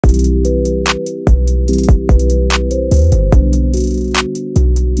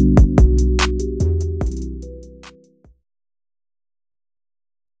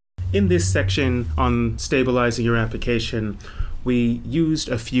In this section on stabilizing your application, we used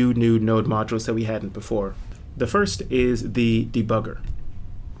a few new Node modules that we hadn't before. The first is the debugger.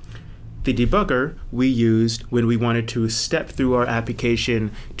 The debugger we used when we wanted to step through our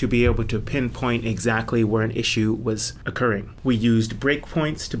application to be able to pinpoint exactly where an issue was occurring. We used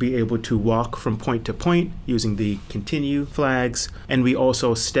breakpoints to be able to walk from point to point using the continue flags, and we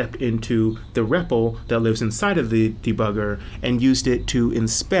also stepped into the REPL that lives inside of the debugger and used it to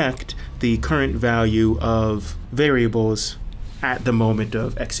inspect the current value of variables at the moment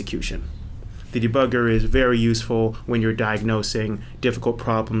of execution. The debugger is very useful when you're diagnosing difficult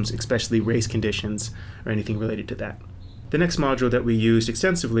problems, especially race conditions or anything related to that. The next module that we used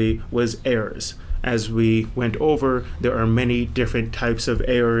extensively was errors. As we went over, there are many different types of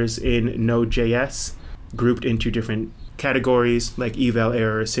errors in Node.js, grouped into different categories like eval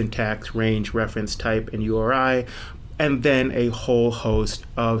errors, syntax, range, reference, type, and URI, and then a whole host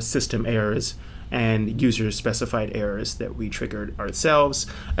of system errors and user-specified errors that we triggered ourselves,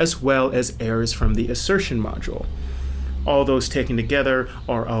 as well as errors from the assertion module. All those taken together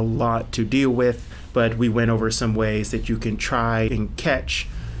are a lot to deal with, but we went over some ways that you can try and catch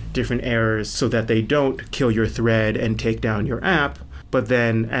different errors so that they don't kill your thread and take down your app. But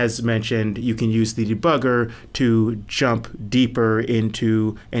then, as mentioned, you can use the debugger to jump deeper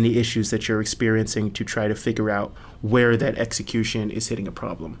into any issues that you're experiencing to try to figure out where that execution is hitting a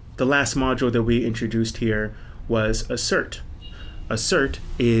problem. The last module that we introduced here was assert. Assert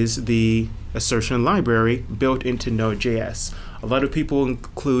is the assertion library built into Node.js. A lot of people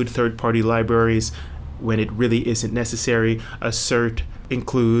include third-party libraries when it really isn't necessary. Assert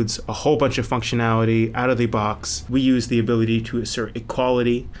includes a whole bunch of functionality out of the box. We use the ability to assert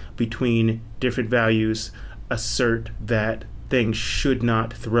equality between different values, assert that things should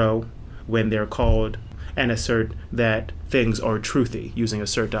not throw when they're called, and assert that things are truthy using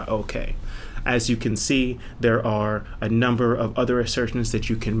assert.ok. As you can see, there are a number of other assertions that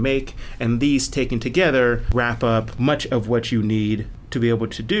you can make, and these taken together wrap up much of what you need to be able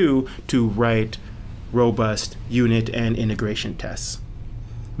to do to write robust unit and integration tests.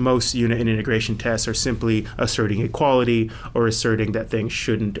 Most unit and integration tests are simply asserting equality or asserting that things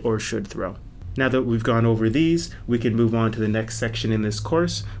shouldn't or should throw. Now that we've gone over these, we can move on to the next section in this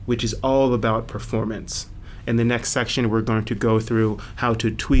course, which is all about performance. In the next section, we're going to go through how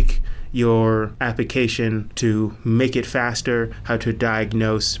to tweak your application to make it faster, how to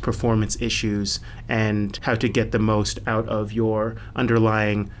diagnose performance issues, and how to get the most out of your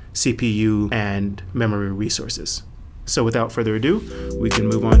underlying CPU and memory resources. So without further ado, we can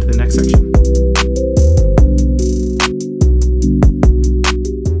move on to the next section.